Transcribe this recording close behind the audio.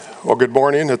Well, good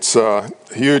morning. It's a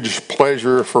huge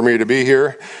pleasure for me to be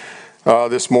here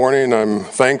this morning. I'm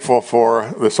thankful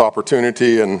for this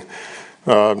opportunity and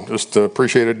just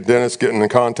appreciated Dennis getting in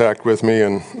contact with me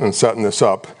and setting this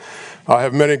up. I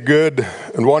have many good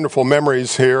and wonderful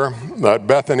memories here at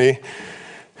Bethany.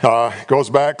 Goes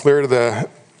back clear to the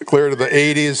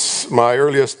 80s. My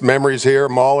earliest memories here,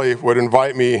 Molly would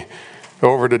invite me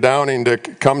over to Downing to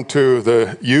come to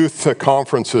the youth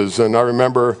conferences, and I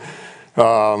remember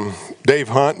Dave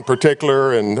Hunt in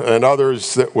particular and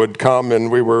others that would come, and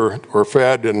we were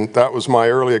fed, and that was my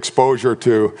early exposure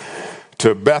to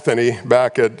Bethany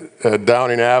back at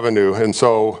Downing Avenue. And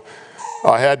so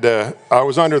I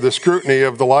was under the scrutiny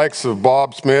of the likes of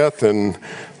Bob Smith and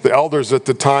the elders at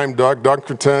the time, Doug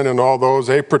Dunkerton and all those.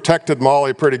 They protected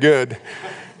Molly pretty good,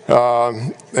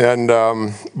 but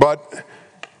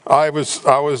I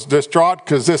was distraught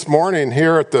because this morning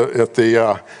here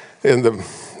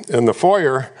in the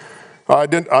foyer,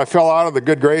 I fell out of the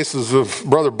good graces of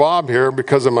Brother Bob here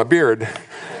because of my beard.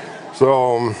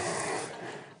 So,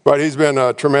 but he's been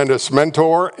a tremendous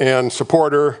mentor and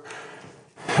supporter,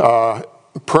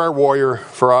 prayer warrior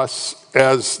for us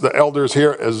as the elders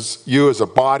here, as you as a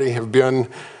body have been,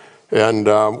 and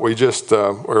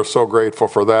we're so grateful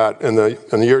for that. In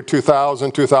the year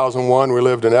 2000, 2001, we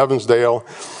lived in Evansdale,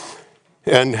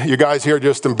 and you guys here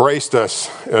just embraced us,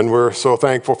 and we're so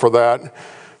thankful for that.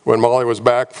 When Molly was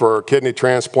back for a kidney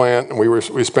transplant, and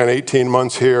we spent 18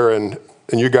 months here, and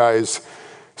you guys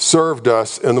served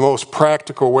us in the most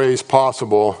practical ways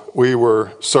possible. We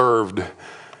were served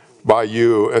by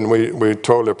you, and we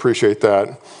totally appreciate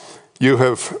that. You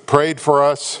have prayed for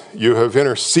us. You have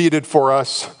interceded for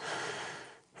us.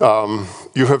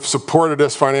 You have supported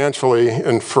us financially,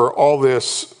 and for all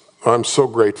this, I'm so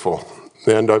grateful.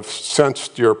 And I've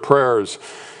sensed your prayers,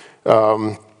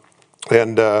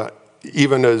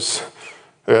 even as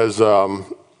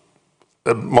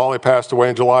Molly passed away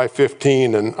on July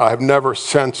 15, and I have never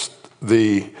sensed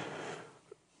the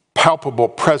palpable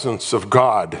presence of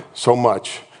God so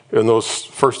much in those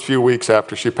first few weeks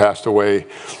after she passed away.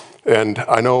 And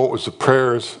I know it was the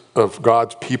prayers of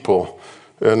God's people,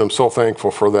 and I'm so thankful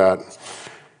for that.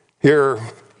 Here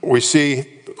we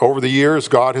see over the years,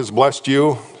 God has blessed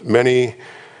you. Many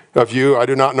of you, I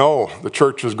do not know. The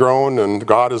church has grown, and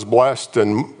God is blessed,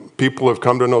 and people have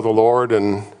come to know the Lord,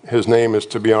 and his name is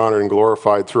to be honored and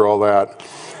glorified through all that.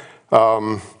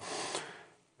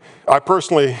 I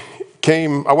personally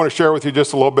I want to share with you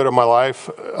just a little bit of my life.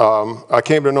 I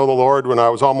came to know the Lord when I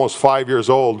was almost 5 years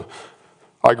old.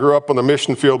 I grew up on the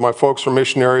mission field. My folks were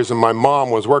missionaries, and my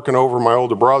mom was working over my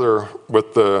older brother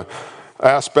with the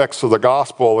aspects of the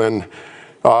gospel, and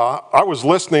I was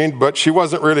listening, but she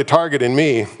wasn't really targeting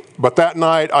me. But that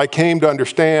night, I came to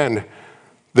understand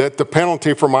that the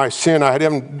penalty for my sin, I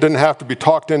didn't have to be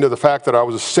talked into the fact that I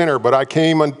was a sinner, but I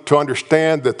came to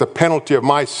understand that the penalty of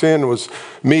my sin was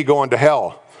me going to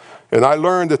hell. And I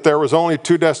learned that there was only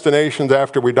two destinations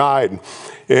after we died.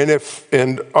 And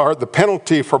the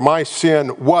penalty for my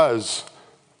sin was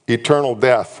eternal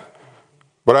death.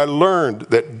 But I learned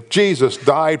that Jesus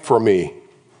died for me,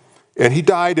 and he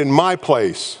died in my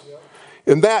place.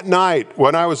 And that night,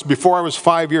 before I was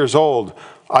 5 years old,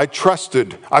 I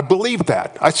believed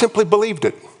that. I simply believed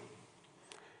it.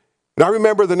 And I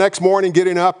remember the next morning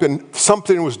getting up, and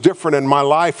something was different in my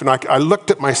life, and I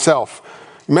looked at myself.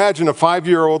 Imagine a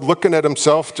 5-year-old looking at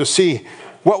himself to see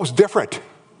what was different.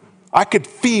 I could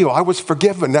feel I was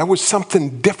forgiven. There was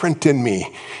something different in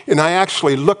me. And I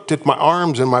actually looked at my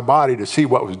arms and my body to see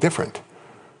what was different.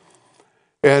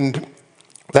 And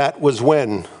that was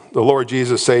when the Lord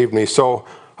Jesus saved me. So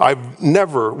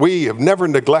we have never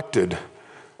neglected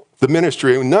the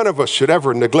ministry. None of us should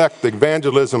ever neglect the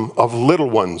evangelism of little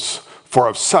ones, for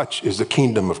of such is the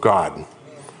kingdom of God.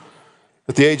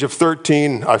 At the age of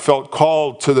 13, I felt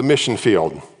called to the mission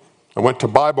field. I went to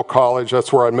Bible college.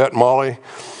 That's where I met Molly.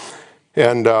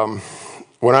 And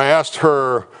when I asked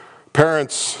her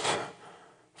parents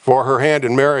for her hand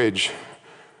in marriage,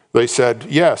 they said,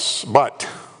 yes, but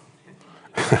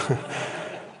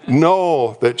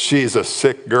know that she's a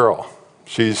sick girl.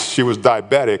 She was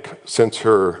diabetic since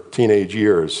her teenage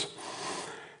years.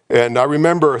 And I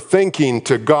remember thinking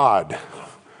to God,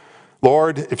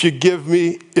 Lord, if you give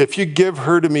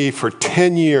her to me for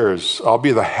 10 years, I'll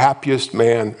be the happiest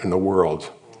man in the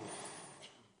world.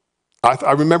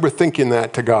 I remember thinking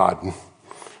that to God.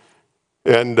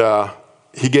 And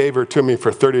he gave her to me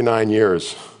for 39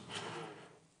 years.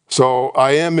 So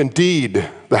I am indeed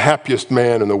the happiest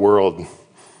man in the world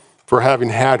for having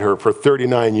had her for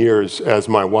 39 years as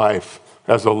my wife,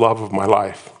 as the love of my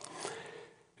life.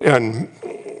 And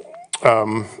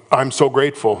I'm so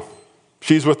grateful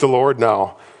She's with the Lord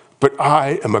now. But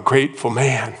I am a grateful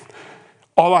man.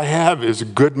 All I have is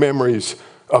good memories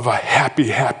of a happy,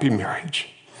 happy marriage.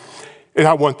 And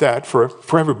I want that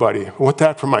for everybody. I want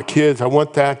that for my kids. I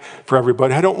want that for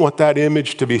everybody. I don't want that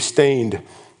image to be stained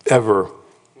ever.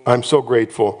 I'm so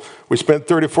grateful. We spent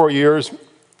 34 years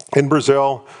in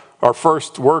Brazil. Our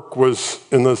first work was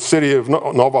in the city of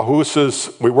Nova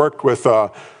Russas. We worked with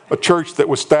a church that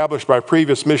was established by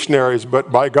previous missionaries,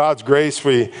 but by God's grace,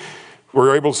 we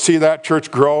were able to see that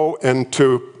church grow and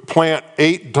to plant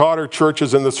 8 daughter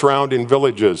churches in the surrounding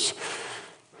villages.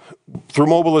 Through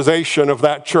mobilization of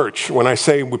that church, when I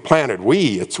say we planted,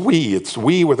 it's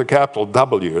we with a capital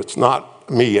W. It's not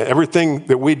me. Everything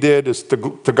that we did is to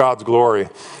God's glory.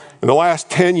 In the last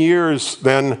 10 years,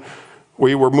 then,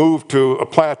 we were moved to a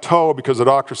plateau because the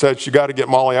doctor said, you got to get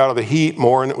Molly out of the heat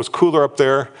more, and it was cooler up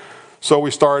there. So we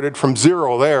started from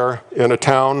 0 there in a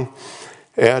town,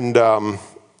 and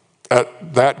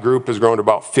that group has grown to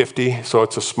about 50, so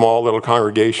it's a small little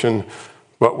congregation,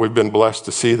 but we've been blessed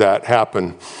to see that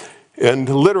happen. And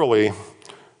literally,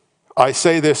 I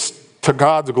say this to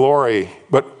God's glory,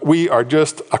 but we are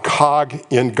just a cog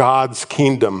in God's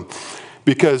kingdom.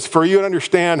 Because for you to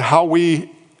understand how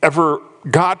we ever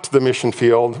got to the mission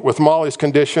field, with Molly's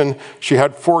condition, she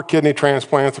had 4 kidney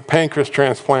transplants, a pancreas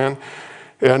transplant,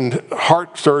 and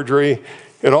heart surgery,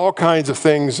 and all kinds of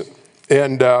things.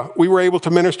 And we were able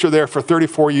to minister there for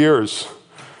 34 years.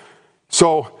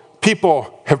 So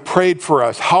people have prayed for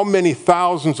us. How many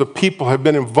thousands of people have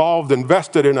been involved,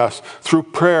 invested in us through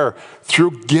prayer,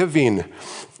 through giving,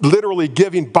 literally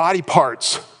giving body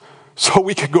parts so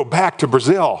we could go back to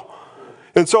Brazil.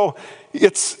 And so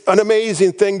it's an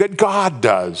amazing thing that God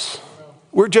does.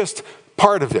 We're just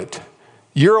part of it.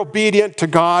 You're obedient to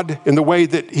God in the way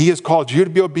that He has called you to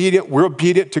be obedient. We're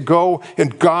obedient to go,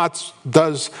 and God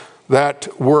does that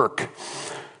work.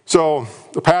 So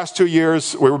the past 2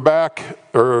 years, we were back.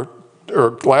 Her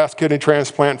last kidney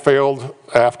transplant failed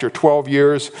after 12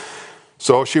 years.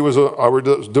 So I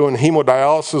was doing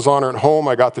hemodialysis on her at home.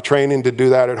 I got the training to do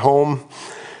that at home.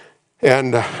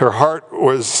 And her heart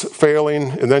was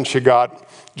failing, and then she got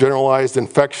generalized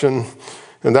infection.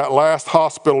 And that last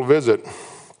hospital visit,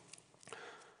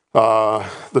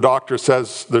 the doctor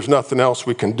says there's nothing else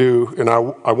we can do. And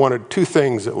I wanted 2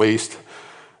 things at least.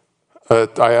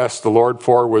 I asked the Lord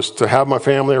for was to have my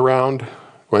family around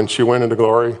when she went into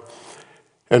glory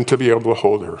and to be able to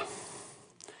hold her.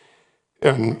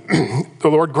 And the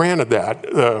Lord granted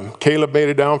that. Caleb made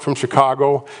it down from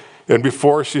Chicago, and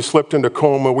before she slipped into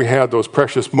coma, we had those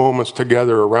precious moments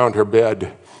together around her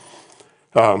bed,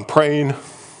 praying,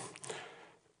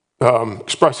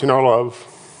 expressing our love,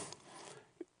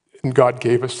 and God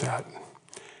gave us that.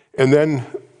 And then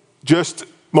just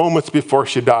moments before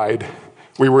she died,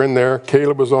 we were in there.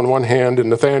 Caleb was on one hand and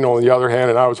Nathaniel on the other hand,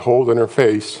 and I was holding her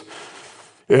face.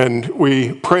 And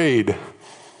we prayed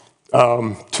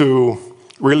to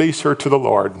release her to the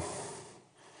Lord.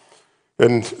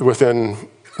 And within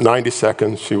 90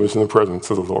 seconds, she was in the presence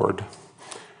of the Lord.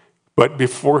 But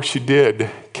before she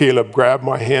did, Caleb grabbed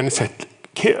my hand and said,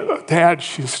 Dad,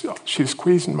 she's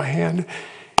squeezing my hand.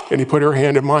 And he put her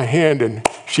hand in my hand, and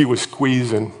she was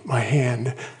squeezing my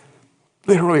hand.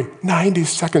 Literally 90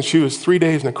 seconds. She was 3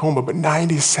 days in a coma, but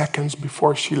 90 seconds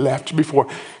before she left, before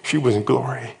she was in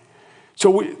glory.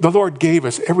 So the Lord gave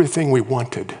us everything we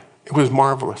wanted. It was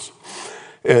marvelous.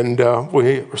 And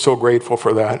we are so grateful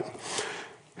for that.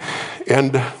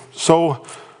 And so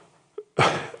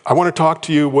I want to talk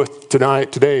to you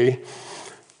today.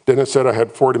 Dennis said I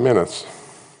had 40 minutes.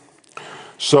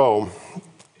 So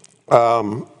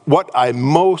what I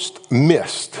most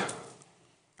missed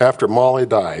after Molly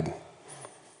died,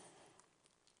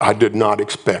 I did not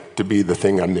expect to be the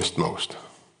thing I missed most.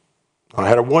 I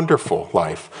had a wonderful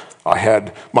life.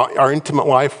 Our intimate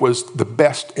life was the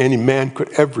best any man could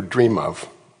ever dream of.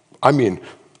 I mean,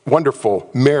 wonderful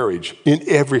marriage in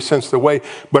every sense of the way,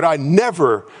 but I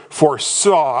never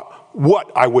foresaw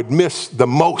what I would miss the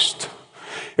most.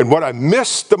 And what I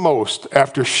missed the most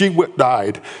after she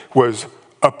died was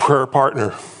a prayer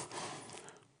partner.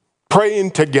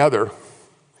 Praying together.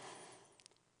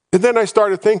 And then I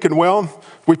started thinking, well,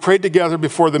 we prayed together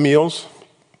before the meals.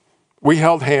 We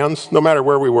held hands, no matter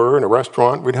where we were, in a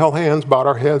restaurant. We'd held hands, bowed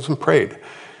our heads, and prayed.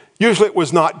 Usually it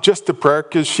was not just a prayer,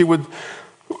 because she would,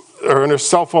 or on her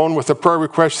cell phone with a prayer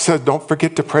request, she said, don't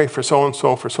forget to pray for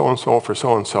so-and-so, for so-and-so, for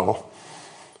so-and-so.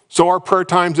 So our prayer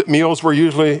times at meals were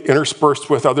usually interspersed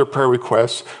with other prayer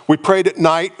requests. We prayed at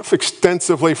night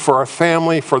extensively for our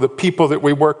family, for the people that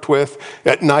we worked with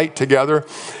at night together.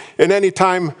 And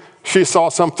anytime she saw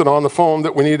something on the phone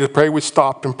that we needed to pray, we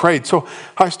stopped and prayed. So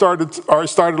I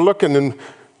started looking, and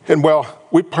And well,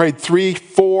 we prayed 3,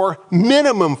 4,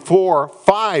 minimum 4,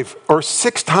 5, or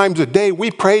 6 times a day. We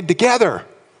prayed together.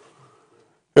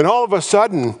 And all of a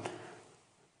sudden,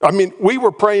 we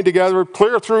were praying together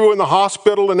clear through in the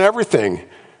hospital and everything.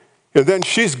 And then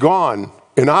she's gone.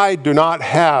 And I do not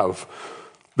have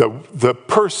the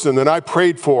person that I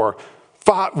prayed for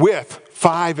with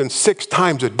 5 and 6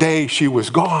 times a day. She was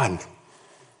gone.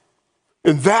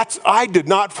 And I did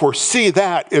not foresee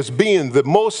that as being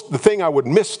the thing I would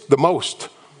miss the most.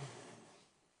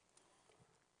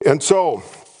 And so,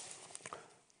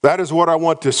 that is what I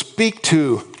want to speak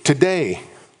to today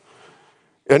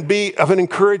and be of an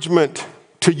encouragement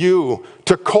to you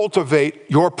to cultivate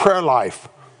your prayer life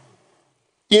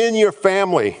in your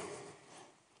family.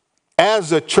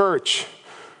 As a church,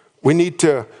 we need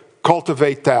to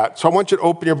cultivate that. So I want you to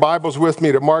open your Bibles with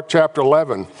me to Mark chapter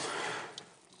 11.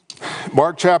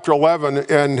 Mark chapter 11,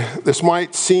 and this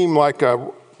might seem like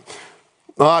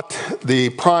not the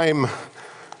prime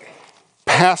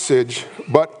passage,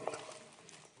 but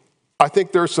I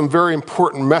think there's some very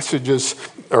important messages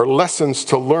or lessons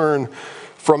to learn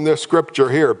from this scripture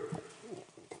here.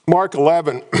 Mark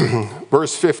 11,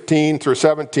 verse 15 through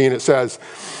 17, it says,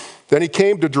 "Then he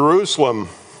came to Jerusalem,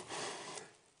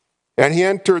 and he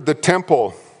entered the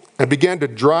temple and began to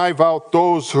drive out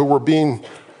those who were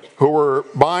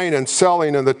buying and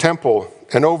selling in the temple,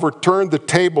 and overturned the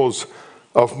tables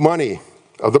of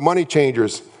the money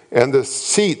changers, and the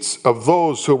seats of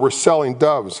those who were selling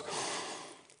doves.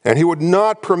 And he would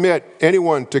not permit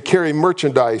anyone to carry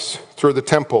merchandise through the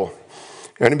temple.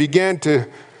 And he began to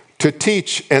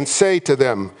teach and say to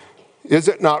them, 'Is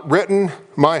it not written,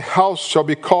 my house shall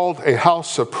be called a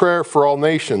house of prayer for all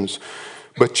nations,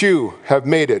 but you have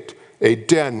made it a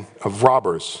den of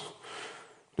robbers.'"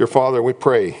 Dear Father, we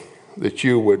pray that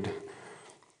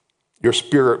your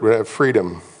Spirit would have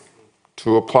freedom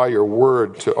to apply your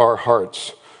word to our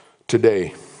hearts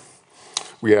today.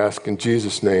 We ask in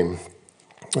Jesus' name,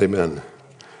 amen.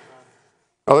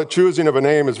 Now, the choosing of a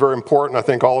name is very important. I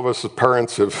think all of us as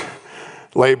parents have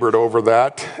labored over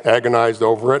that, agonized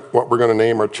over it, what we're going to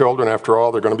name our children. After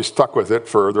all, they're going to be stuck with it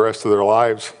for the rest of their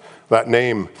lives, that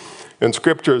name. In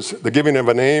scriptures, the giving of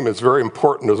a name is very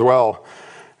important as well.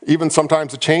 Even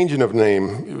sometimes the changing of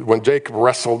name. When Jacob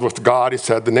wrestled with God, he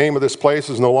said, "The name of this place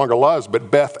is no longer Luz, but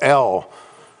Bethel,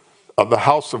 of the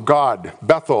house of God."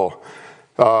 Bethel.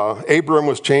 Abram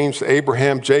was changed to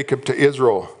Abraham, Jacob to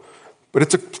Israel. But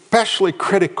it's especially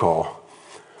critical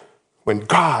when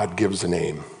God gives a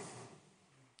name.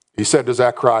 He said to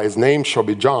Zechariah, "His name shall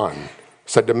be John." He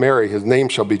said to Mary, "His name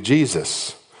shall be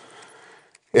Jesus."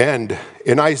 And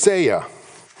in Isaiah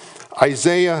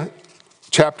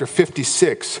chapter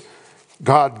 56,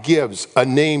 God gives a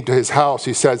name to his house.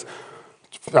 He says,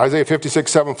 Isaiah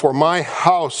 56:7, "For my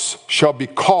house shall be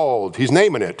called," he's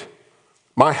naming it,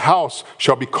 "my house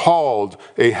shall be called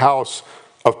a house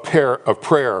of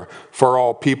prayer for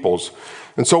all peoples."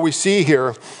 And so we see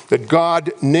here that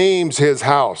God names his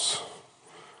house.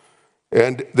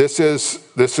 And this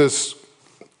is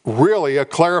really a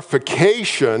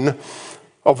clarification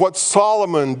of what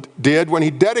Solomon did when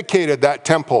he dedicated that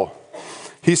temple.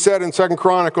 He said in 2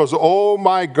 Chronicles, "Oh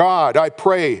my God, I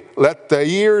pray, let thy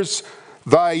ears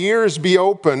be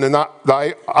open, and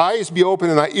thy eyes be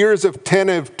open, and thy ears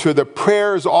attentive to the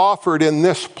prayers offered in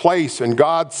this place." And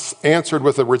God answered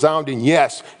with a resounding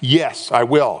yes, "Yes, I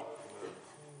will."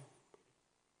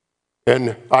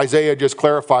 And Isaiah just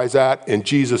clarifies that, and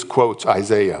Jesus quotes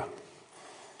Isaiah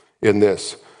in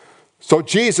this. So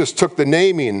Jesus took the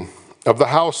naming of the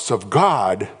house of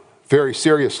God very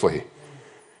seriously.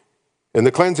 In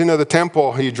the cleansing of the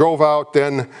temple, he drove out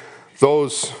then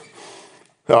those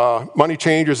money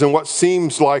changers in what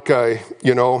seems like a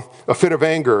fit of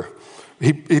anger.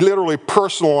 He literally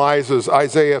personalizes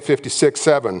Isaiah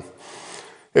 56:7.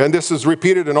 And this is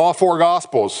repeated in all 4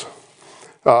 Gospels.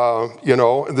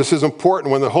 This is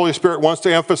important. When the Holy Spirit wants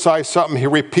to emphasize something, he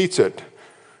repeats it.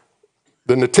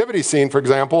 The nativity scene, for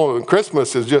example, in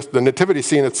Christmas the nativity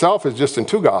scene itself is just in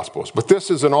 2 Gospels. But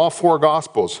this is in all 4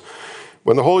 Gospels.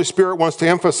 When the Holy Spirit wants to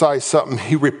emphasize something,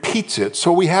 he repeats it.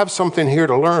 So we have something here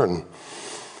to learn.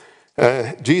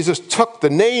 Jesus took the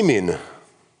naming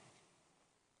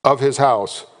of his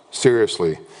house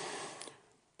seriously.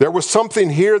 There was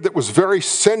something here that was very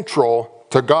central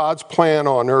to God's plan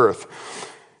on earth.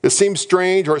 It seems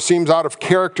strange, or it seems out of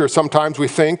character sometimes, we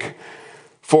think,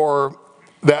 for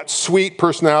that sweet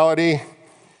personality,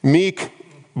 meek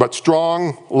but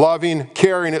strong, loving,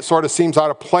 caring. It sort of seems out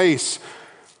of place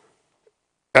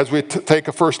as we take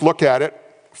a first look at it,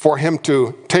 for him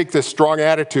to take this strong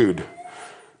attitude.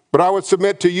 But I would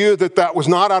submit to you that was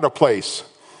not out of place.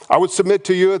 I would submit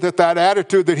to you that that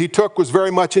attitude that he took was very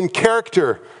much in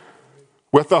character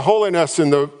with the holiness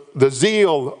and the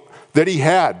zeal that he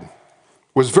had,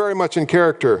 was very much in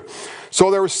character. So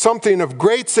there was something of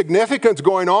great significance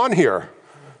going on here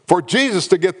for Jesus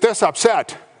to get this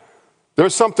upset.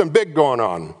 There's something big going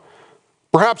on.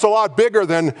 Perhaps a lot bigger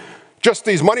than just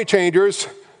these money changers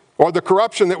or the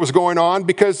corruption that was going on,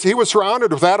 because he was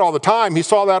surrounded with that all the time. He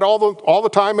saw that all the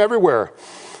time everywhere.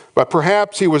 But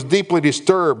perhaps he was deeply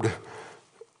disturbed,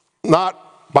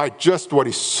 not by just what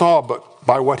he saw, but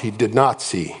by what he did not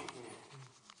see.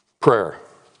 Prayer.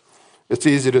 It's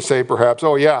easy to say perhaps,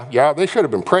 oh yeah, they should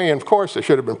have been praying. Of course they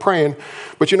should have been praying.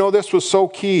 But you know, this was so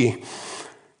key,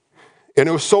 and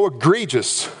it was so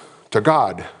egregious to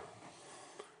God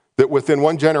that within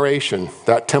one generation,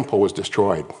 that temple was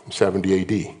destroyed in 70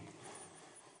 AD.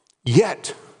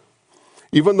 Yet,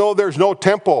 even though there's no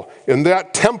temple, and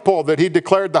that temple that he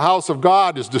declared the house of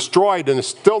God is destroyed and is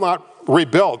still not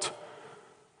rebuilt,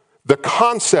 the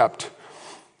concept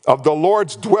of the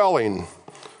Lord's dwelling,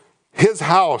 his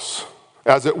house,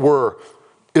 as it were,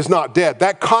 is not dead.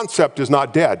 That concept is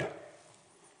not dead.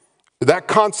 That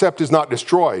concept is not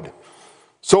destroyed.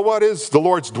 So what is the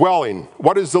Lord's dwelling?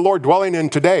 What is the Lord dwelling in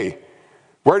today?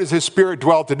 Where does his Spirit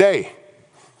dwell today?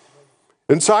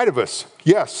 Inside of us,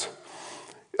 yes.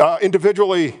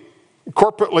 Individually,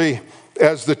 corporately,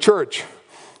 as the church.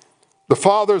 The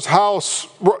Father's house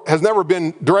has never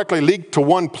been directly linked to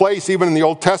one place. Even in the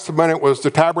Old Testament, it was the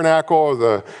tabernacle or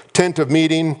the tent of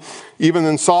meeting. Even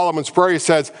in Solomon's prayer, he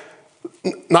says,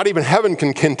 not even heaven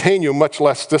can contain you, much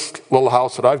less this little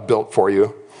house that I've built for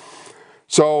you.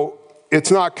 So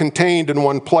it's not contained in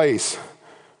one place.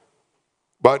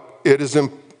 But it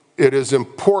is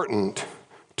important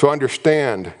to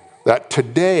understand that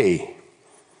today,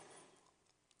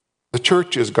 the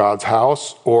church is God's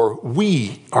house, or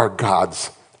we are God's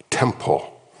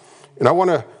temple. And I want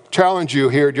to challenge you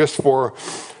here just for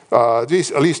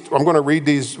these, at least I'm going to read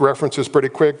these references pretty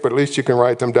quick, but at least you can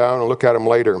write them down and look at them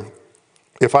later.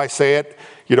 If I say it,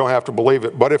 you don't have to believe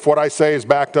it. But if what I say is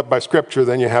backed up by Scripture,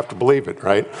 then you have to believe it,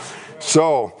 right?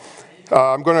 So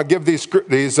I'm going to give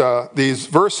these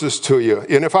verses to you.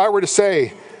 And if I were to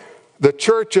say the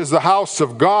church is the house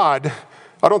of God,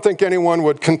 I don't think anyone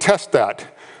would contest that.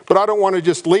 But I don't want to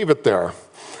just leave it there.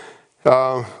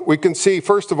 We can see,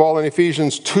 first of all, in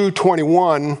Ephesians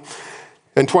 2:21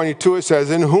 and 22, it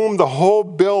says, in whom the whole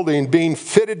building being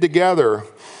fitted together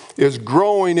is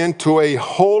growing into a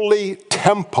holy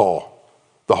temple.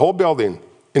 The whole building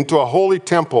into a holy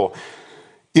temple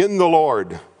in the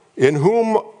Lord, in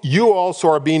whom you also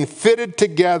are being fitted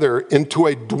together into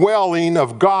a dwelling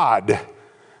of God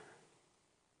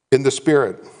in the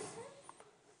Spirit.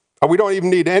 We don't even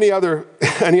need any other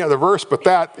verse, but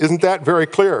isn't that very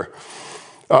clear?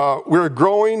 We're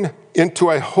growing into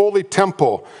a holy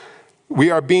temple. We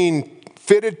are being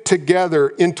fitted together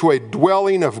into a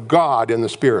dwelling of God in the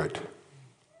Spirit.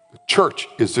 The church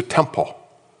is the temple.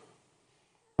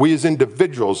 We as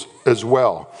individuals as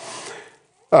well.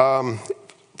 1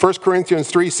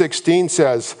 Corinthians 3:16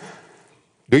 says,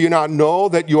 do you not know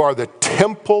that you are the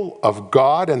temple of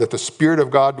God and that the Spirit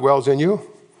of God dwells in you?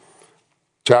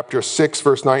 Chapter 6,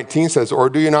 verse 19 says, or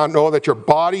do you not know that your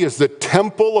body is the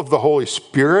temple of the Holy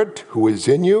Spirit who is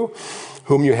in you,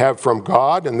 whom you have from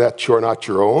God, and that you are not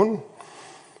your own?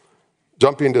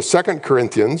 Jumping to 2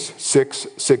 Corinthians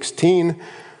 6:16,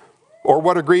 or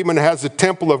what agreement has the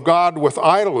temple of God with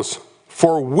idols?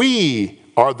 For we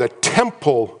are the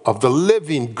temple of the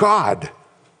living God.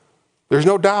 There's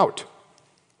no doubt.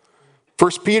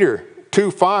 1 Peter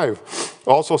 2:5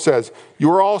 also says, you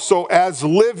are also as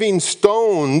living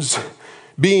stones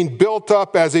being built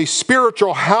up as a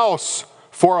spiritual house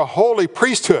for a holy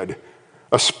priesthood.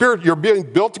 You're being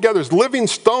built together as living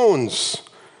stones.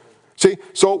 See,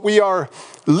 so we are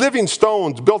living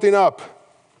stones building up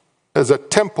as a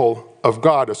temple of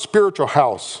God, a spiritual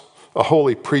house, a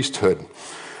holy priesthood.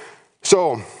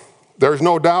 So there's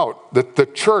no doubt that the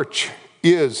church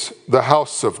is the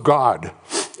house of God.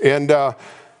 And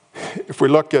if we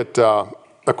look at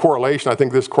a correlation, I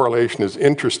think this correlation is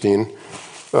interesting.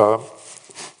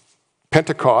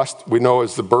 Pentecost, we know,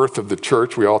 is the birth of the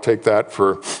church. We all take that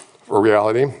for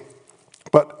reality.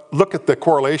 But look at the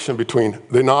correlation between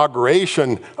the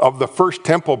inauguration of the first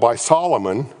temple by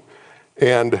Solomon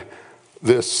and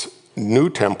this new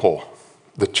temple,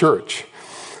 the church.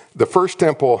 The first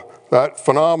temple, that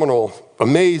phenomenal,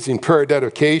 amazing prayer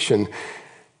dedication.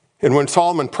 And when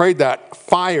Solomon prayed that,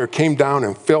 fire came down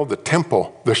and filled the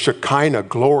temple, the Shekinah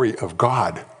glory of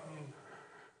God.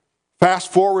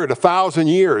 Fast forward 1,000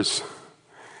 years,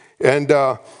 and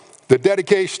the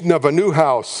dedication of a new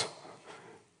house,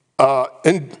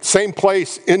 in same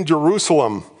place in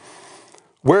Jerusalem.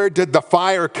 Where did the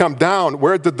fire come down?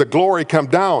 Where did the glory come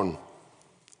down?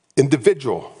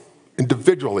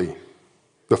 Individually.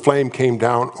 The flame came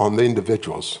down on the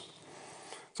individuals.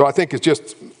 So I think it's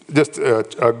just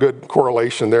a good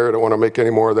correlation there. I don't want to make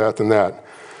any more of that than that.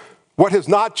 What has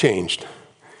not changed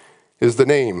is the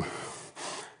name.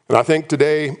 And I think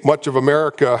today, much of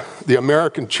America, the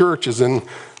American church is in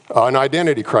an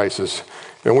identity crisis.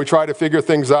 And we try to figure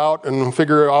things out and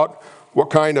figure out what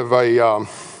kind of a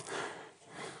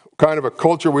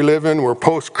culture we live in. We're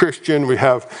post-Christian. We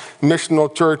have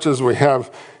missional churches. We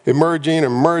have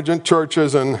emergent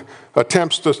churches and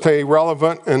attempts to stay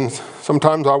relevant. And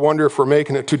sometimes I wonder if we're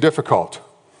making it too difficult.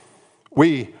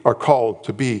 We are called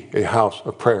to be a house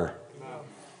of prayer.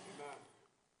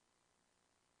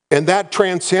 And that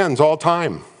transcends all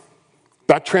time.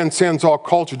 That transcends all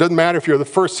culture. It doesn't matter if you're the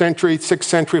 1st century, 6th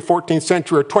century, 14th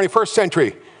century, or 21st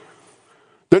century.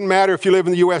 Doesn't matter if you live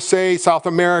in the USA, South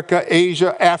America,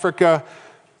 Asia, Africa,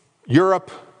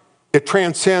 Europe. It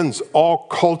transcends all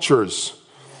cultures.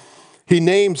 He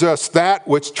names us that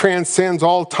which transcends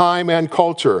all time and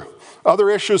culture. Other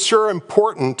issues sure are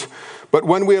important, but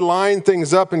when we align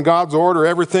things up in God's order,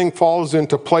 everything falls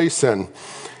into place then.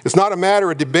 It's not a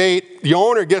matter of debate. The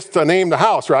owner gets to name the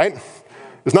house, right?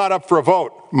 It's not up for a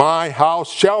vote. My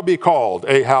house shall be called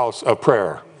a house of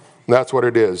prayer. And that's what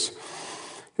it is.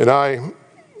 And I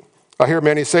hear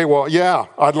many say, well, yeah,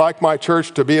 I'd like my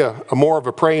church to be a more of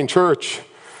a praying church.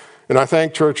 And I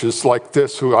thank churches like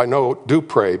this who I know do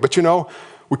pray. But you know,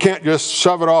 we can't just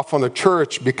shove it off on the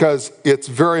church because it's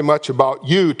very much about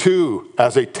you too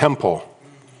as a temple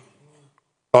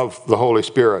of the Holy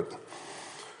Spirit.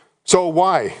 So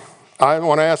why? I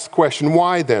want to ask the question,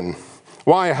 why then?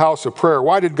 Why a house of prayer?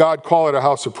 Why did God call it a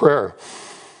house of prayer?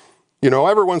 You know,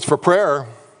 everyone's for prayer.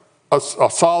 A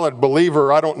solid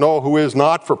believer, I don't know who is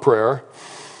not for prayer.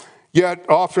 Yet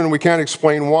often we can't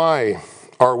explain why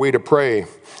are we to pray.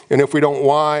 And if we don't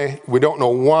know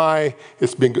why,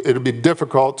 it'll be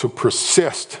difficult to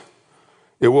persist.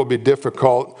 It will be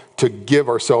difficult to give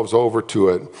ourselves over to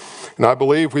it. And I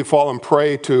believe we've fallen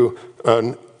prey to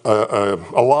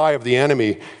a lie of the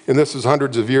enemy, and this is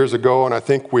hundreds of years ago, and I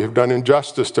think we have done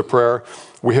injustice to prayer.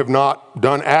 We have not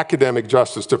done academic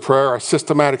justice to prayer. Our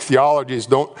systematic theologies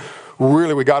don't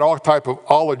really, we got all type of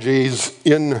ologies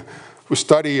in the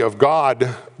study of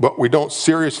God, but we don't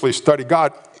seriously study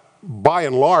God. By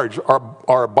and large,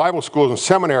 our Bible schools and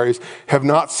seminaries have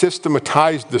not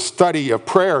systematized the study of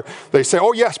prayer. They say,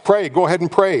 oh yes, pray, go ahead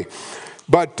and pray.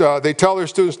 But they tell their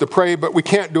students to pray, but we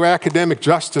can't do academic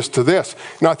justice to this.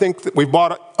 And I think that we've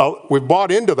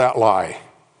bought into that lie.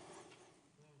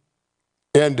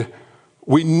 And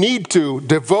we need to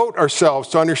devote ourselves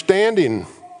to understanding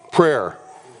prayer.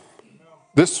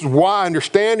 This is why,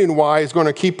 understanding why is going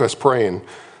to keep us praying.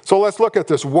 So let's look at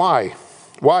this why.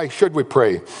 Why should we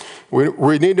pray?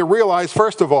 We need to realize,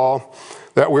 first of all,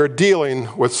 that we're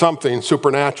dealing with something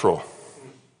supernatural.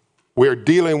 We're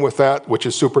dealing with that which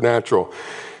is supernatural.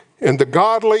 And the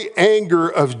godly anger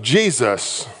of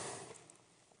Jesus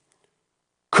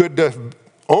could have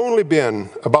only been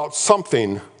about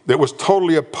something that was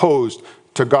totally opposed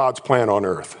to God's plan on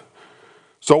earth.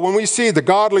 So when we see the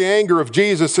godly anger of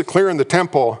Jesus clearing the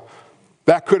temple,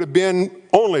 that could have been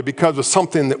only because of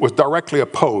something that was directly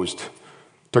opposed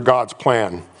to God's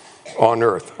plan on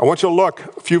earth. I want you to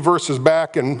look a few verses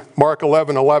back in Mark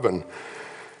 11:11.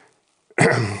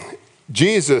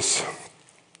 Jesus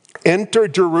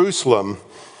entered Jerusalem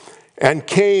and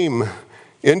came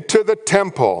into the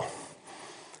temple.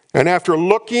 And after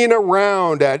looking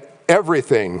around at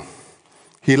everything,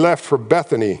 he left for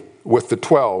Bethany with the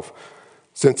 12,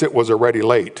 since it was already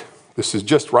late. This is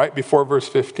just right before verse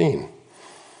 15.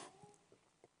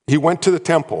 He went to the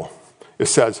temple. It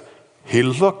says, he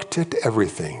looked at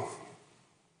everything.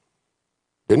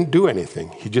 Didn't do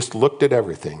anything. He just looked at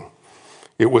everything.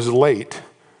 It was late.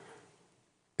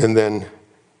 And then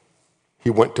he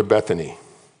went to Bethany.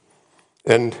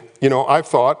 And, you know, I've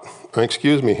thought,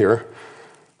 excuse me here,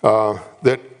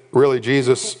 that really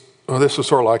Jesus, this was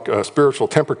sort of like a spiritual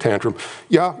temper tantrum.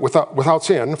 Yeah, without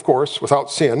sin, of course,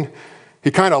 without sin.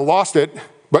 He kind of lost it,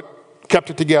 but kept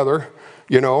it together,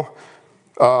 you know.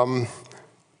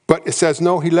 But it says,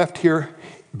 no, he left here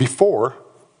before,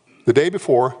 the day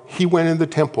before, he went in the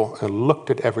temple and looked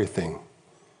at everything.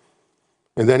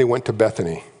 And then he went to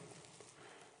Bethany.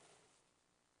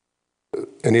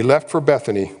 And he left for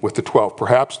Bethany with the 12,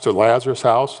 perhaps to Lazarus'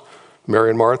 house, Mary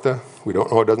and Martha. We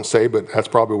don't know, it doesn't say, but that's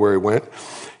probably where he went.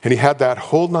 And he had that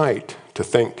whole night to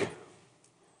think.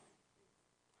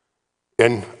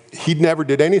 And he never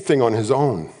did anything on his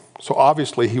own. So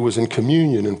obviously he was in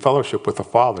communion and fellowship with the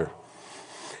Father.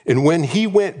 And when he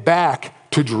went back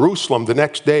to Jerusalem the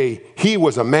next day, he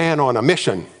was a man on a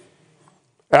mission.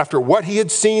 After what he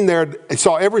had seen there, he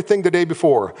saw everything the day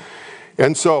before.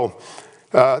 And so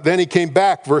then he came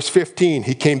back, verse 15,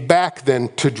 he came back then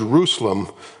to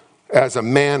Jerusalem as a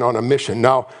man on a mission.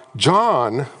 Now,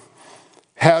 John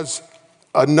has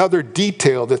another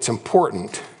detail that's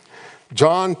important.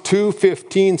 John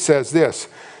 2:15 says this,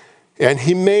 and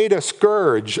he made a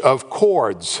scourge of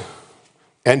cords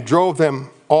and drove them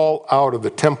all out of the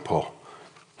temple.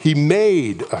 He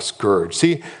made a scourge.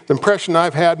 See, the impression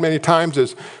I've had many times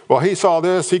is, well, he saw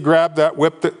this, he grabbed that,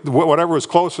 whipped it, whatever was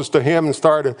closest to him and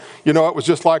started, it was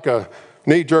just like a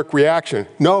knee-jerk reaction.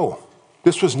 No,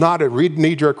 this was not a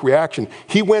knee-jerk reaction.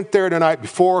 He went there the night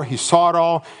before, he saw it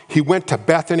all, he went to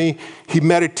Bethany, he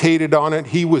meditated on it,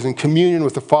 he was in communion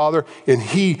with the Father, and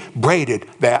he braided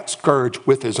that scourge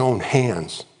with his own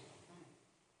hands.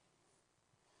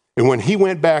 And when he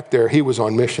went back there, he was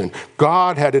on mission.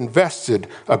 God had invested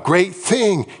a great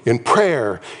thing in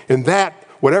prayer, and that,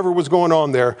 whatever was going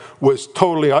on there, was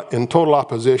in total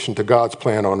opposition to God's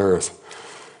plan on earth.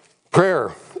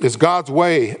 Prayer is God's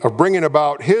way of bringing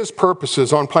about his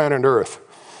purposes on planet earth,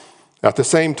 at the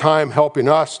same time helping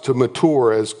us to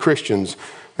mature as Christians,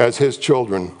 as his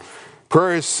children.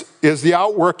 Prayer is the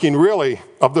outworking, really,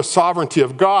 of the sovereignty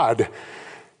of God.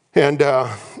 And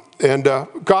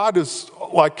God is,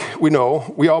 like we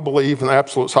know, we all believe in the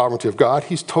absolute sovereignty of God.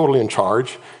 He's totally in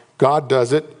charge. God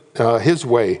does it his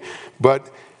way. But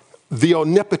the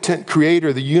omnipotent creator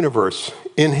of the universe,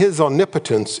 in his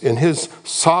omnipotence, in his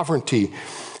sovereignty,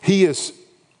 he has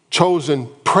chosen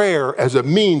prayer as a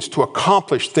means to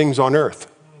accomplish things on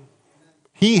earth.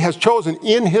 He has chosen,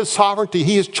 in his sovereignty,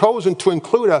 he has chosen to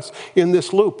include us in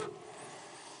this loop.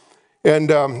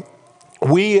 And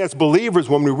we as believers,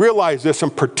 when we realize this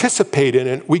and participate in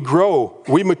it, we grow,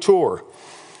 we mature.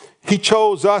 He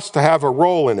chose us to have a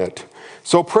role in it.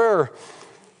 So prayer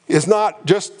is not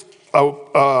just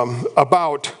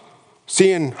about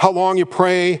seeing how long you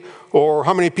pray or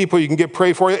how many people you can get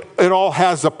prayed for. It all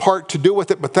has a part to do with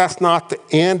it, but that's not the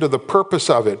end or the purpose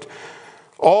of it.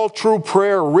 All true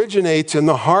prayer originates in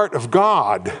the heart of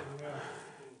God.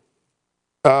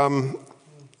 And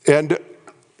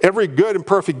every good and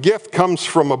perfect gift comes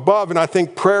from above, and I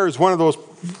think prayer is one of those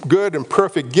good and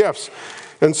perfect gifts.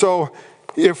 And so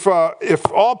if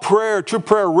all prayer, true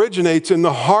prayer, originates in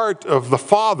the heart of the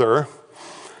Father,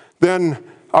 then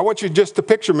I want you just to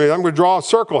picture me. I'm going to draw a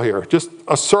circle here, just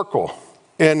a circle.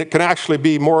 And it can actually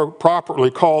be more properly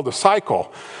called a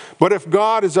cycle. But if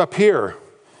God is up here,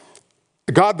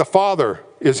 God the Father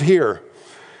is here.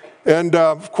 And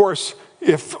of course,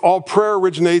 if all prayer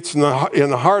originates in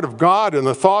the heart of God and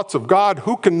the thoughts of God,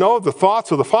 who can know the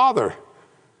thoughts of the Father?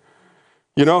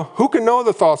 Who can know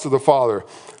the thoughts of the Father?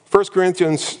 1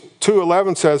 Corinthians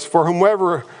 2:11 says, For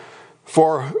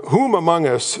whom among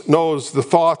us knows the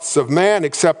thoughts of man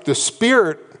except the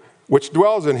Spirit which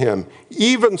dwells in him?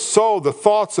 Even so, the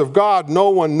thoughts of God no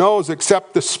one knows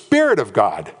except the Spirit of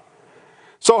God.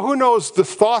 So who knows the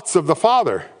thoughts of the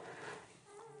Father?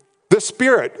 The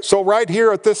Spirit. So right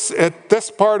here at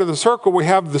this part of the circle, we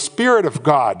have the Spirit of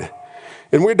God.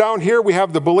 And we're down here, we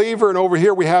have the believer, and over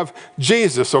here we have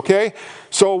Jesus, okay?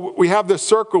 So we have this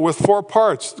circle with 4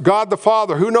 parts. God the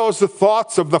Father. Who knows the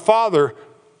thoughts of the Father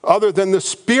other than the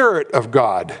Spirit of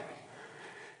God?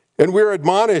 And we're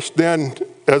admonished then,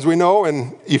 as we know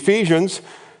in Ephesians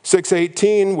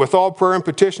 6:18, with all prayer and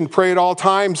petition, pray at all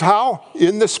times. How?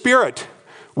 In the Spirit.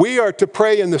 We are to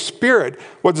pray in the Spirit.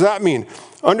 What does that mean?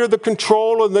 Under the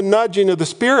control and the nudging of the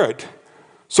Spirit.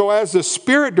 So as the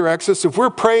Spirit directs us, if we're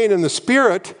praying in the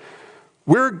Spirit,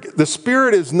 the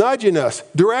Spirit is nudging us,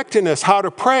 directing us how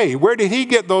to pray. Where did he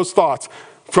get those thoughts?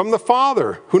 From the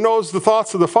Father. Who knows the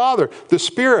thoughts of the Father? The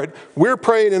Spirit. We're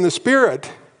praying in the Spirit.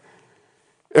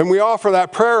 And we offer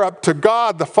that prayer up to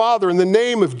God the Father in the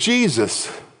name of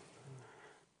Jesus.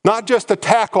 Not just to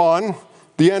tack on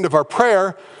the end of our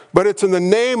prayer, but it's in the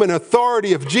name and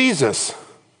authority of Jesus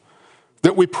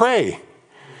that we pray.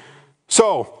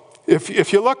 So,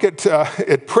 if you look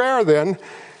at prayer then,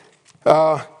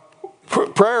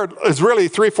 prayer is really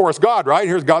 3/4 God, right?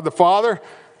 Here's God the Father,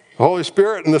 the Holy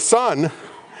Spirit, and the Son.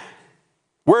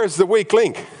 Where's the weak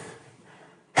link?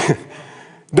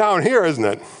 Down here, isn't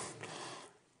it?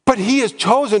 But he has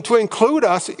chosen to include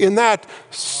us in that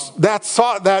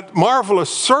marvelous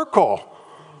circle.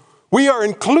 We are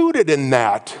included in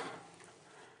that.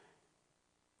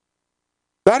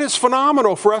 That is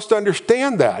phenomenal for us to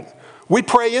understand that. We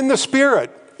pray in the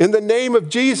Spirit, in the name of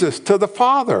Jesus, to the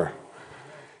Father.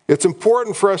 It's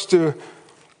important for us to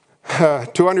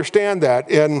to understand that.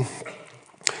 And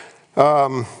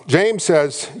James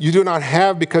says, you do not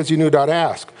have because you do not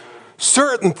ask.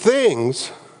 Certain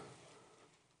things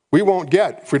we won't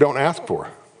get if we don't ask for.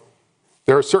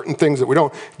 There are certain things that we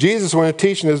don't. Jesus, when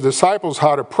teaching his disciples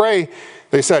how to pray,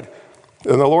 they said,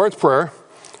 in the Lord's Prayer,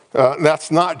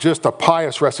 that's not just a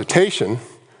pious recitation.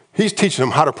 He's teaching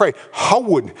them how to pray. How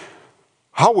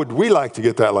would we like to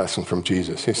get that lesson from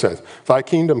Jesus? He says, thy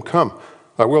kingdom come,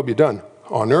 thy will be done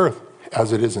on earth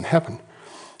as it is in heaven.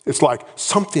 It's like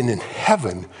something in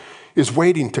heaven is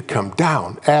waiting to come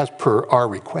down as per our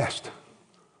request.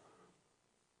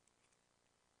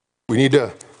 We need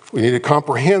to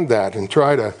comprehend that and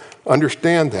try to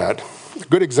understand that. A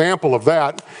good example of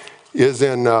that is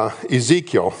in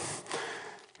Ezekiel.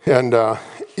 And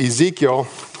Ezekiel,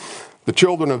 the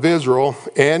children of Israel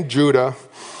and Judah,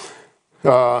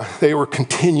 they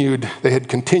had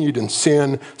continued in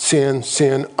sin,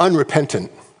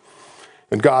 unrepentant.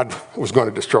 And God was going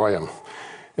to destroy them.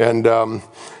 And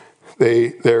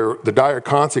the dire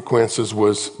consequences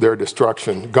was their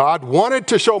destruction. God wanted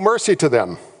to show mercy to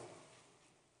them.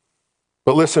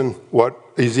 But listen what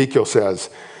Ezekiel says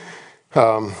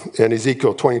in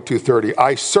Ezekiel 22:30.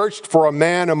 I searched for a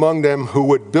man among them who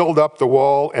would build up the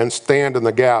wall and stand in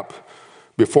the gap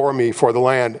before me for the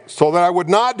land, so that I would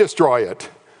not destroy it.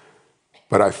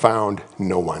 But I found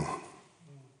no one.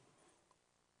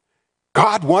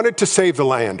 God wanted to save the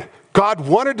land. God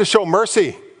wanted to show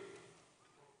mercy.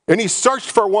 And he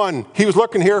searched for one. He was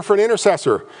looking here for an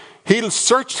intercessor. He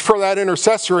searched for that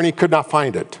intercessor and he could not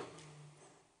find it.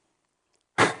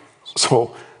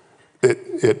 So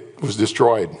it was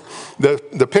destroyed.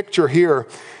 The picture here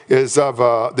is of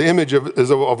the image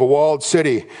of a walled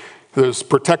city that was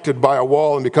protected by a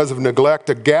wall, and because of neglect,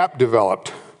 a gap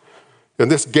developed.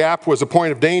 And this gap was a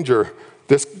point of danger.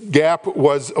 This gap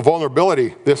was a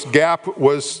vulnerability. This gap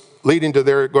was going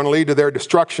to lead to their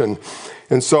destruction.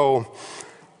 And so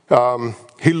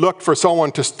he looked for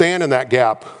someone to stand in that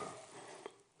gap,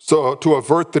 so to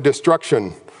avert the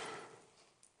destruction.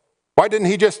 Why didn't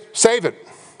he just save it?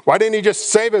 Why didn't he just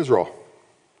save Israel?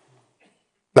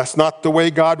 That's not the way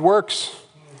God works.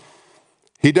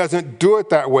 He doesn't do it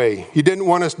that way. He didn't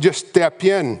want us to just step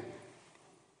in.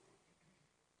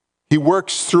 He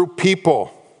works through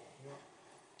people.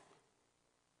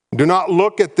 Do not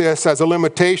look at this as a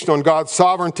limitation on God's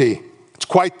sovereignty. It's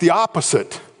quite the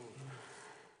opposite.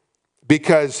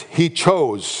 Because he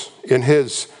chose in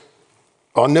his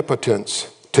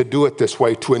omnipotence to do it this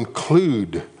way, to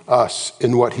include us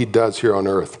in what he does here on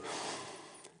earth.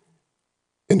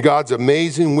 In God's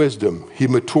amazing wisdom, he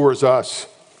matures us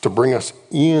to bring us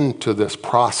into this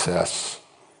process.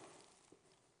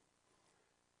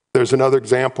 There's another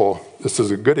example. This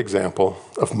is a good example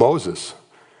of Moses.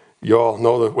 You all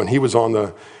know that when he was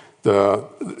on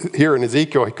here in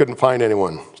Ezekiel, he couldn't find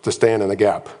anyone to stand in the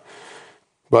gap.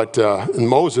 But in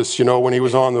Moses, when he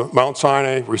was on the Mount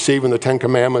Sinai receiving the Ten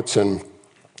Commandments, and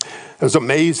it was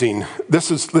amazing.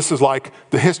 This is like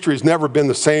the history's never been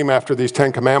the same after these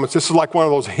Ten Commandments. This is like one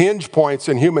of those hinge points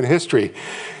in human history.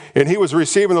 And he was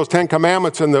receiving those Ten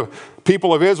Commandments, and the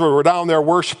people of Israel were down there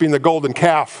worshiping the golden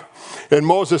calf. And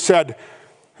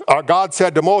God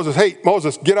said to Moses, hey,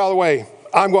 Moses, get out of the way.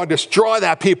 I'm going to destroy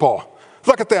that people.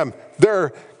 Look at them.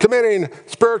 They're committing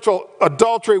spiritual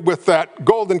adultery with that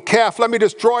golden calf. Let me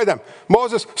destroy them.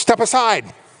 Moses, step aside.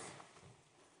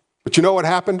 But you know what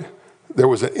happened? There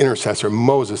was an intercessor.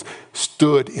 Moses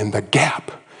stood in the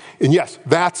gap. And yes,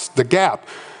 that's the gap.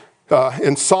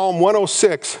 In Psalm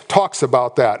 106 talks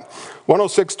about that.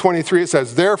 106:23, it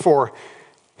says, therefore,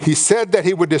 he said that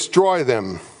he would destroy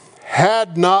them.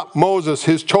 Had not Moses,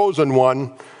 his chosen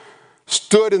one,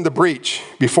 stood in the breach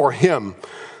before him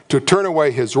to turn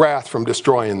away his wrath from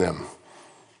destroying them.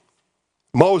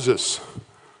 Moses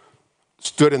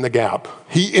stood in the gap.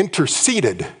 He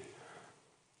interceded.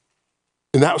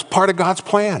 And that was part of God's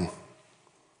plan.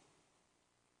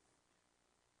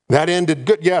 That ended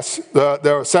good. Yes,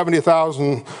 the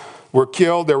 70,000 were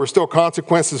killed. There were still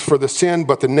consequences for the sin,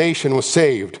 but the nation was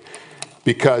saved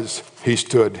because he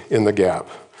stood in the gap.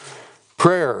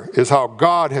 Prayer is how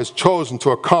God has chosen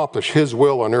to accomplish his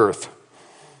will on earth.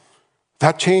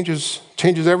 That changes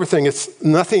everything.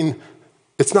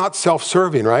 It's not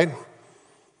self-serving, right?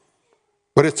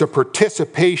 But it's a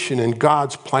participation in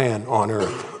God's plan on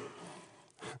earth.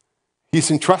 He's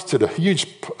entrusted a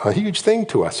huge thing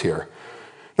to us here.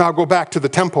 Now I'll go back to the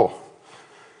temple.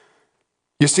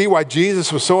 You see why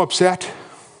Jesus was so upset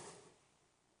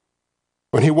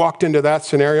when he walked into that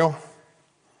scenario?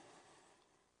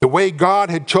 The way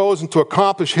God had chosen to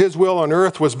accomplish his will on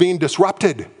earth was being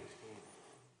disrupted.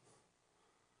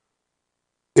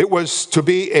 It was to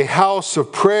be a house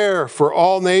of prayer for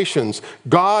all nations.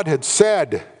 God had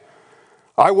said,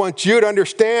 I want you to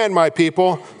understand, my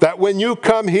people, that when you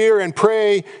come here and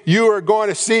pray, you are going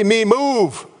to see me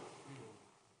move.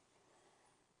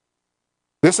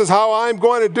 This is how I'm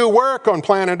going to do work on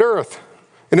planet Earth.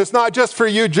 And it's not just for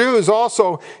you Jews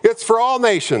also, it's for all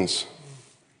nations.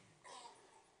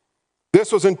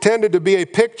 This was intended to be a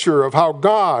picture of how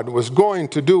God was going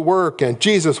to do work, and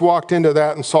Jesus walked into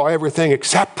that and saw everything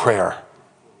except prayer.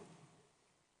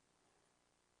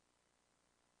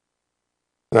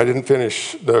 And I didn't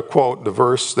finish the quote, the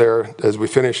verse there. As we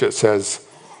finish, it says,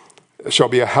 "It shall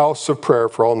be a house of prayer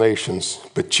for all nations,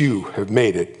 but you have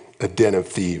made it a den of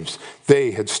thieves."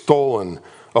 They had stolen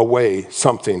away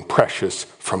something precious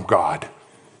from God.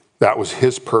 That was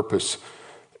his purpose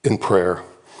in prayer.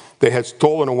 They had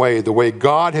stolen away the way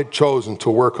God had chosen to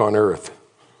work on earth.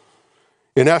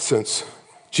 In essence,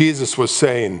 Jesus was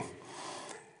saying,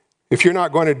 if you're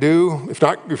not going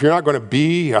to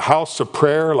be a house of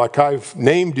prayer like I've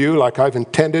named you, like I've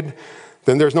intended,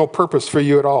 then there's no purpose for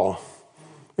you at all.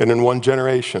 And in one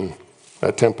generation,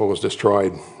 that temple was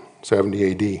destroyed,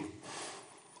 70 AD.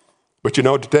 But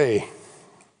today,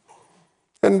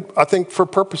 and I think for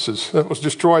purposes, it was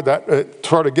destroyed. That it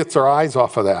sort of gets our eyes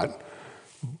off of that.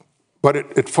 But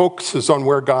it focuses on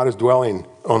where God is dwelling,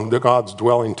 on God's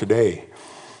dwelling today.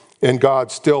 And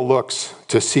God still looks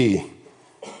to see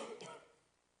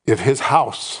if his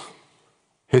house,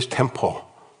 his temple,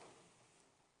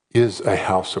 is a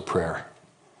house of prayer.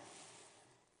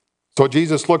 So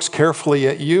Jesus looks carefully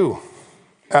at you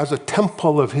as a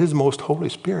temple of his most Holy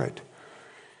Spirit.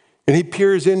 And he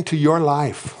peers into your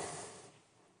life,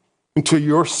 into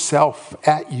yourself,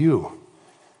 at you.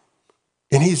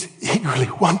 And he's eagerly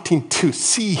wanting to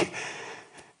see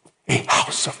a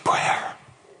house of prayer.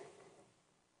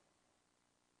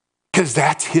 Because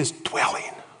that's his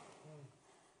dwelling.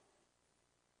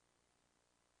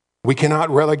 We cannot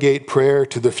relegate prayer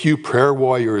to the few prayer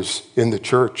warriors in the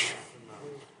church.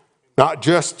 Not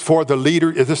just for the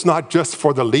leader, it's not just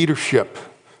for the leadership.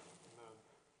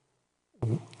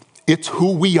 It's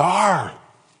who we are.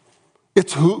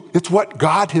 It's what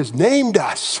God has named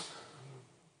us.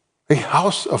 A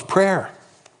house of prayer.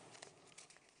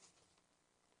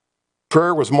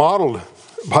 Prayer was modeled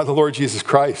by the Lord Jesus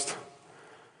Christ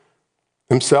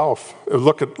himself.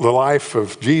 Look at the life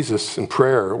of Jesus in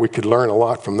prayer. We could learn a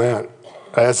lot from that.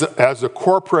 As a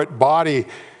corporate body,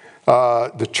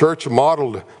 the church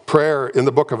modeled prayer in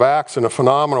the book of Acts in a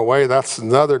phenomenal way. That's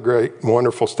another great,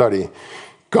 wonderful study.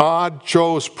 God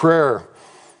chose prayer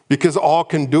because all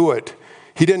can do it.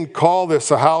 He didn't call this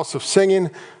a house of singing,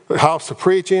 a house of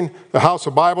preaching, a house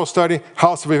of Bible study,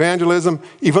 house of evangelism,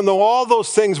 even though all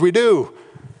those things we do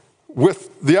with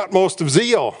the utmost of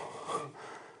zeal.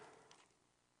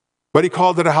 But he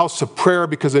called it a house of prayer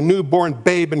because a newborn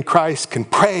babe in Christ can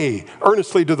pray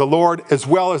earnestly to the Lord, as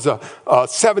well as a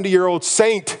 70-year-old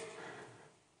saint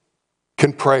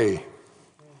can pray.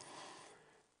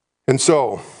 And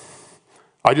so,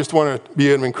 I just want to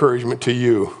be an encouragement to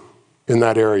you in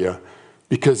that area,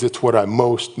 because it's what I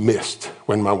most missed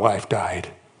when my wife died,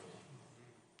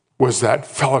 was that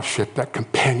fellowship, that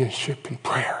companionship in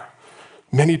prayer,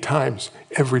 many times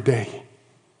every day.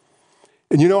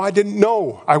 And I didn't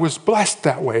know I was blessed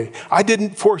that way. I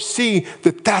didn't foresee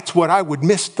that that's what I would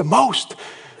miss the most.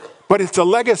 But it's a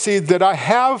legacy that I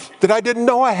have that I didn't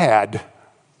know I had.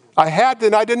 I had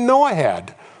that I didn't know I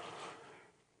had.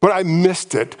 But I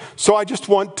missed it. So I just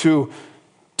want to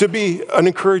be an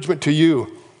encouragement to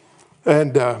you.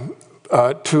 And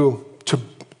to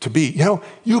be,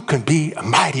 you can be a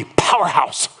mighty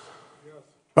powerhouse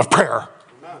of prayer.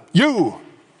 You.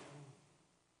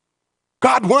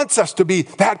 God wants us to be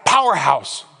that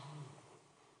powerhouse.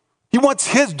 He wants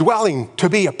his dwelling to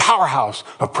be a powerhouse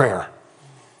of prayer.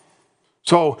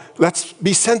 So let's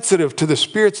be sensitive to the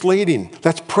Spirit's leading.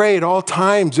 Let's pray at all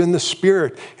times in the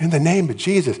Spirit, in the name of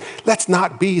Jesus. Let's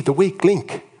not be the weak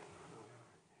link.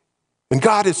 And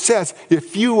God says,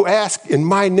 if you ask in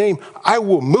my name, I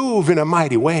will move in a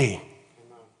mighty way.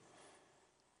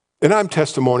 And I'm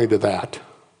testimony to that.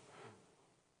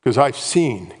 Because I've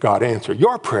seen God answer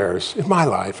your prayers in my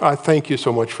life. I thank you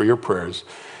so much for your prayers.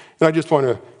 And I just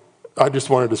wanted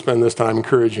to spend this time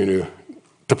encouraging you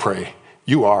to pray.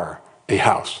 You are a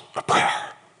house of prayer.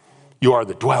 You are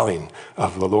the dwelling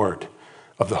of the Lord,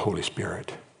 of the Holy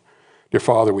Spirit. Dear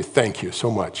Father, we thank you so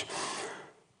much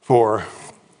for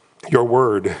your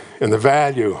word and the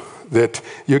value that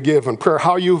you give in prayer,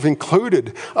 how you've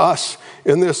included us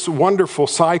in this wonderful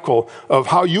cycle of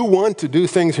how you want to do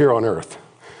things here on earth.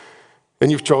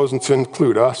 And you've chosen to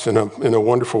include us in a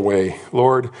wonderful way.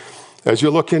 Lord, as you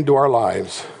look into our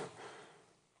lives,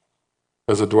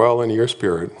 as a dwell in your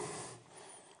spirit,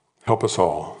 help us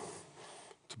all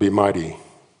to be mighty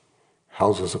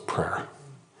houses of prayer.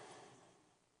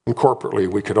 And corporately,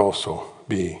 we could also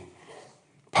be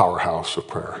a powerhouse of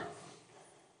prayer.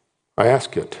 I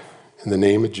ask it in the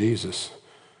name of Jesus,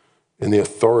 in the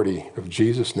authority of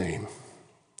Jesus' name.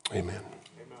 Amen.